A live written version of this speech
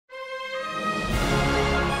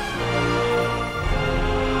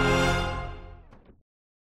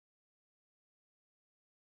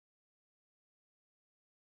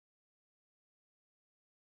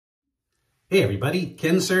Hey everybody,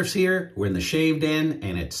 Kensurfs here. We're in the shave den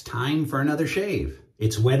and it's time for another shave.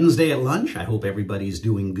 It's Wednesday at lunch. I hope everybody's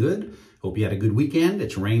doing good. Hope you had a good weekend.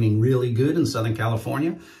 It's raining really good in Southern California.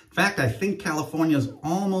 In fact, I think California's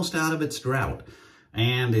almost out of its drought.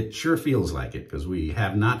 And it sure feels like it because we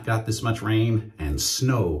have not got this much rain and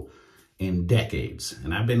snow in decades.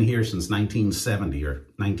 And I've been here since 1970 or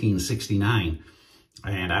 1969.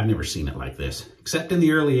 And I've never seen it like this, except in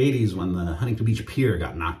the early 80s when the Huntington Beach Pier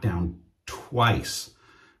got knocked down twice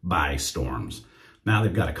by storms. Now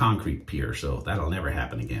they've got a concrete pier, so that'll never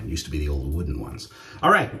happen again. It used to be the old wooden ones.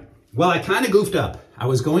 All right, well, I kind of goofed up. I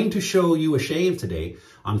was going to show you a shave today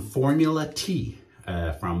on Formula T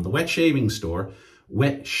from the Wetshaving store.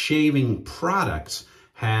 Wetshaving Products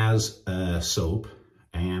has soap,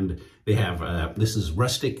 and they have, this is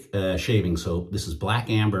Rustic shaving soap. This is Black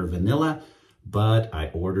Amber Vanilla. But I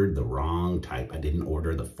ordered the wrong type. I didn't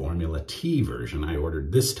order the Formula T version. I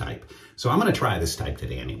ordered this type. So I'm going to try this type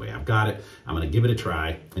today anyway. I've got it. I'm going to give it a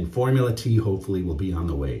try. And Formula T hopefully will be on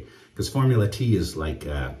the way. Because Formula T is like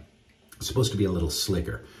supposed to be a little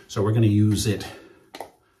slicker. So we're going to use it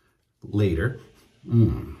later.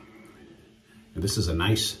 And this is a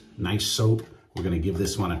nice soap. We're going to give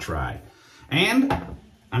this one a try. And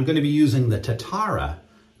I'm going to be using the Tatara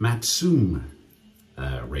Masamune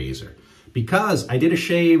Razor. Because I did a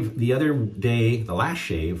shave the other day, the last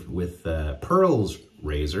shave, with Pearl's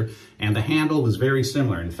razor, and the handle was very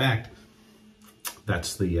similar. In fact,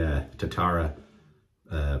 that's the Tatara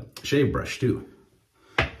shave brush too.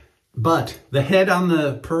 But the head on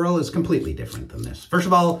the Pearl is completely different than this. First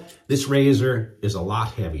of all, this razor is a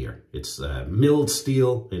lot heavier. It's milled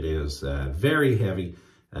steel. It is very heavy.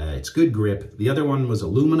 It's good grip. The other one was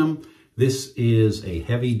aluminum. This is a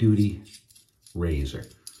heavy-duty razor.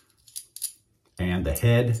 And the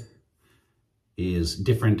head is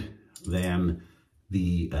different than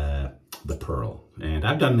the Pearl. And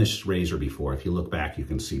I've done this razor before. If you look back, you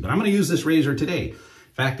can see. But I'm going to use this razor today.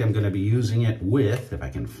 In fact, I'm going to be using it with, if I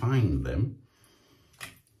can find them.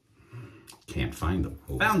 Can't find them.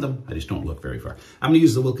 Oh, found them. I just don't look very far. I'm going to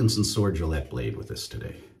use the Wilkinson Sword Gillette blade with this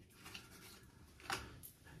today.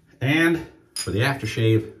 And for the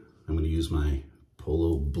aftershave, I'm going to use my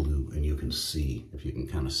Polo blue. And you can see, if you can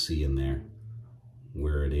kind of see in there,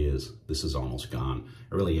 where it is. This is almost gone.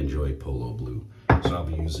 I really enjoy Polo blue, so I'll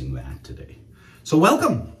be using that today. So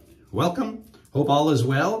welcome. Hope all is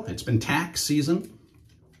well. It's been tax season.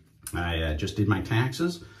 I just did my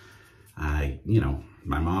taxes. My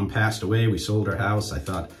mom passed away. We sold our house. I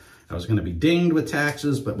thought I was going to be dinged with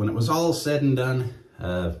taxes, but when it was all said and done,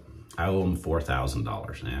 I owe them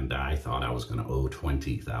 $4,000, and I thought I was going to owe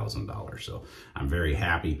 $20,000. So I'm very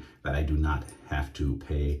happy that I do not have to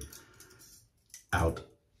pay out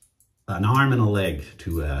an arm and a leg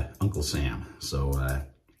to Uncle Sam. So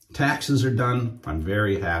taxes are done. I'm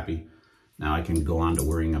very happy. Now I can go on to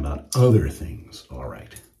worrying about other things. All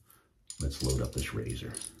right, let's load up this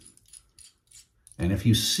razor. And if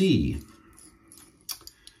you see,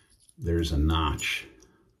 there's a notch.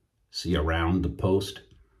 See around the post?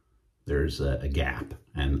 There's a gap.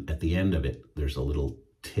 And at the end of it, there's a little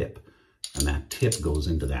tip. And that tip goes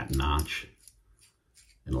into that notch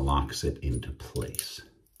and locks it into place.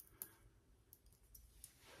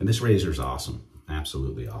 And this razor is awesome,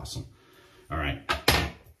 absolutely awesome. All right,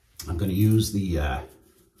 I'm going to use the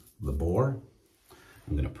Boar.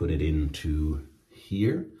 I'm going to put it into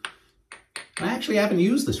here. I actually haven't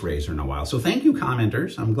used this razor in a while, so thank you,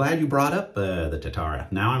 commenters. I'm glad you brought up the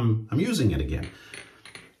Tatara. Now I'm using it again.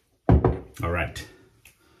 All right,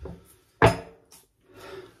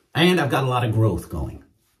 and I've got a lot of growth going,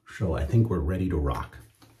 so I think we're ready to rock.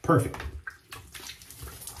 Perfect.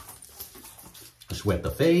 Let's wet the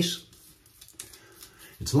face.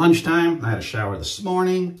 It's lunchtime. I had a shower this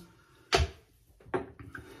morning,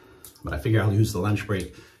 but I figure I'll use the lunch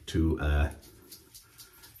break to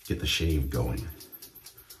get the shave going.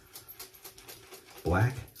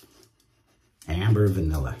 Black Amber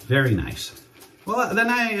Vanilla. Very nice. Well, then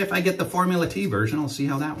if I get the Formula T version, I'll see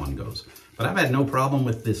how that one goes. But I've had no problem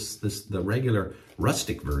with the regular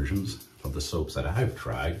rustic versions of the soaps that I've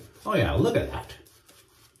tried. Oh yeah, look at that.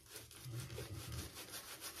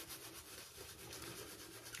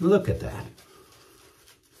 Look at that.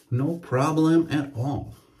 No problem at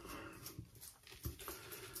all.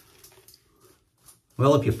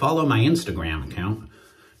 Well, if you follow my Instagram account,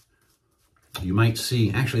 you might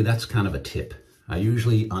see, actually that's kind of a tip. I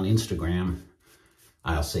usually on Instagram,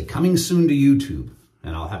 I'll say coming soon to YouTube,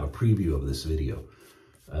 and I'll have a preview of this video.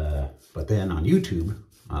 But then on YouTube,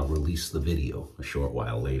 I'll release the video a short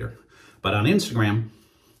while later. But on Instagram,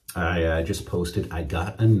 I just posted, I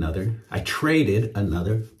traded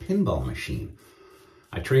another pinball machine.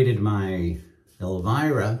 I traded my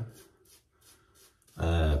Elvira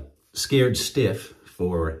Scared Stiff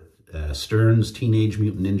for Stern's Teenage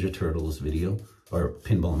Mutant Ninja Turtles video, or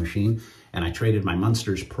pinball machine, and I traded my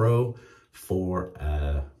Munsters Pro for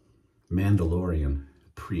Mandalorian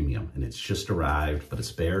Premium, and it's just arrived, but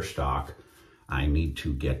it's bare stock. I need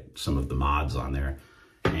to get some of the mods on there,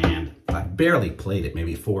 and I barely played it,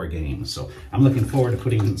 maybe 4 games, so I'm looking forward to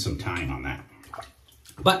putting in some time on that.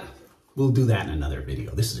 But we'll do that in another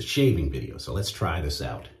video. This is a shaving video, so let's try this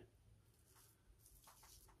out.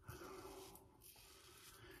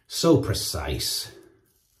 So precise.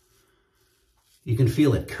 You can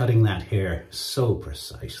feel it cutting that hair so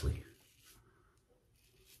precisely.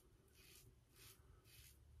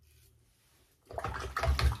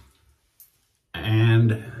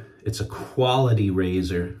 And it's a quality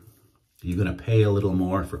razor. You're going to pay a little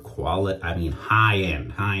more for quality, I mean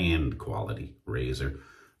high-end quality razor.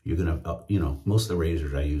 You're going to, you know, most of the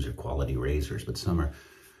razors I use are quality razors, but some are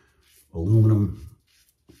aluminum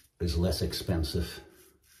is less expensive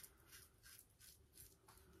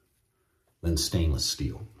than stainless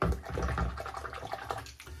steel.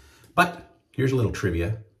 But here's a little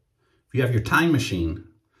trivia. If you have your time machine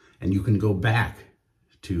and you can go back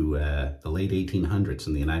to the late 1800s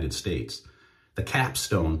in the United States, the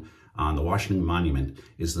capstone on the Washington Monument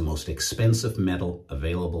is the most expensive metal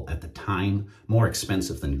available at the time, more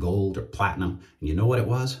expensive than gold or platinum. And you know what it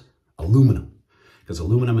was? Aluminum, because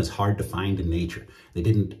aluminum is hard to find in nature. They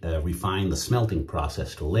didn't refine the smelting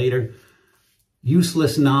process till later.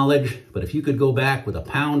 Useless knowledge, but if you could go back with a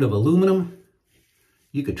pound of aluminum,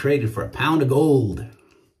 you could trade it for a pound of gold.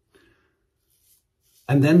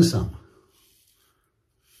 And then some.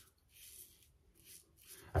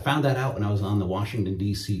 I found that out when I was on the Washington,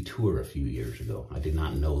 D.C. tour a few years ago. I did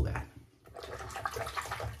not know that.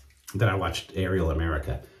 Then I watched Aerial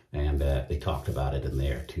America, and they talked about it in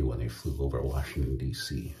there, too, when they flew over Washington,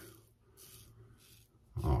 D.C.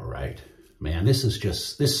 All right. Man, this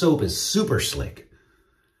soap is super slick.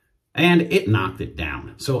 And it knocked it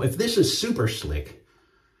down. So if this is super slick,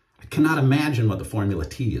 I cannot imagine what the Formula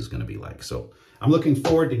T is going to be like. So I'm looking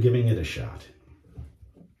forward to giving it a shot.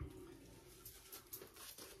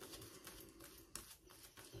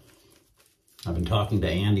 I've been talking to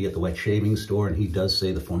Andy at the Wetshaving store, and he does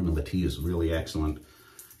say the Formula T is really excellent,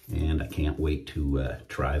 and I can't wait to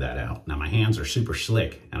try that out. Now, my hands are super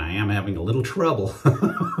slick, and I am having a little trouble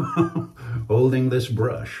holding this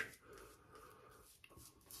brush.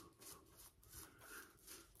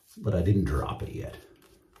 But I didn't drop it yet.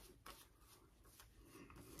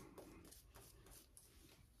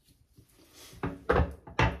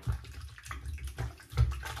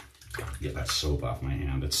 Get that soap off my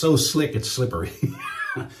hand. It's so slick, it's slippery.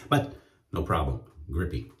 But no problem,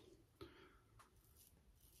 grippy.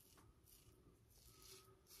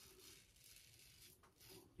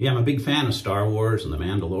 Yeah, I'm a big fan of Star Wars and The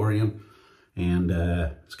Mandalorian. And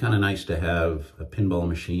it's kind of nice to have a pinball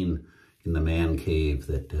machine in the man cave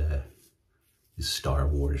that is Star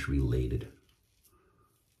Wars related.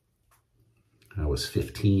 I was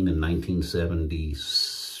 15 in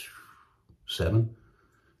 1977.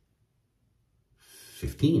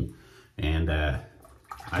 15. And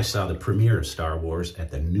I saw the premiere of Star Wars at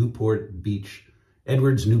the Newport Beach,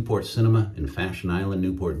 Edwards Newport Cinema in Fashion Island,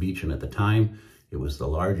 Newport Beach. And at the time, it was the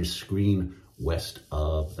largest screen west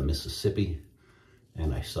of the Mississippi.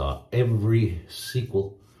 And I saw every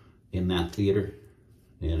sequel in that theater.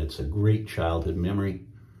 And it's a great childhood memory.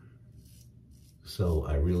 So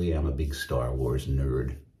I really am a big Star Wars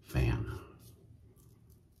nerd fan.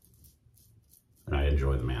 And I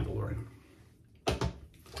enjoy The Mandalorian.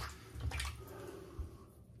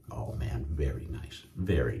 Oh man, very nice,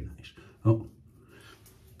 very nice. Oh,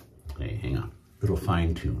 hey, hang on, little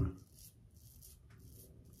fine tune.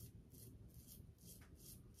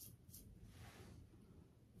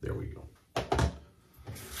 There we go.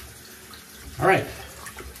 All right.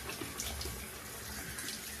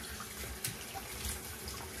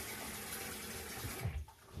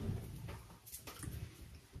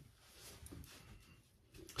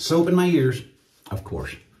 Soap in my ears, of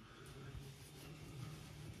course.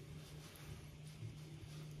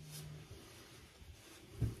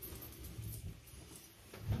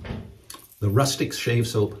 The Rustic shave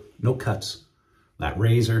soap, no cuts. That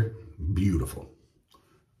razor, beautiful.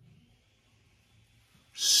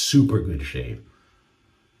 Super good shave.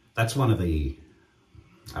 That's one of the,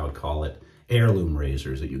 I would call it, heirloom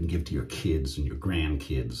razors that you can give to your kids and your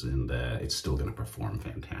grandkids, and it's still gonna perform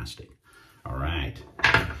fantastic. All right.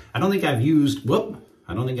 I don't think I've used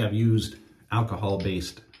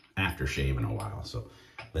alcohol-based aftershave in a while. So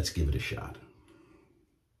let's give it a shot.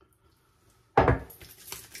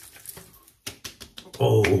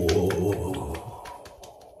 Oh,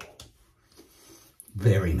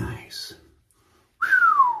 very nice.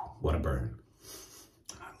 Whew, what a burn.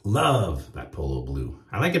 Love that Polo blue.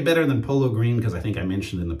 I like it better than Polo green because I think I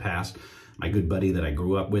mentioned in the past, my good buddy that I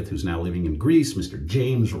grew up with who's now living in Greece, Mr.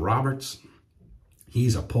 James Roberts.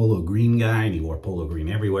 He's a Polo green guy and he wore Polo green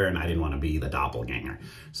everywhere and I didn't want to be the doppelganger.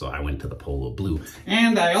 So I went to the Polo blue.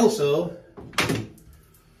 And I also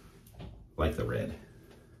like the red.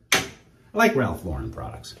 I like Ralph Lauren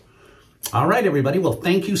products. All right, everybody. Well,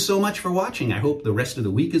 thank you so much for watching. I hope the rest of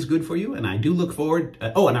the week is good for you. And I do look forward.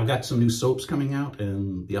 Oh, and I've got some new soaps coming out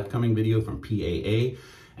in the upcoming video from PAA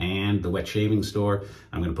and the Wetshaving store.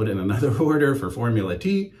 I'm going to put in another order for Formula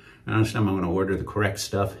T. And this time I'm going to order the correct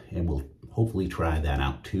stuff and we'll hopefully try that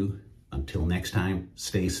out too. Until next time,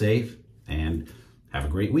 stay safe and have a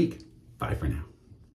great week. Bye for now.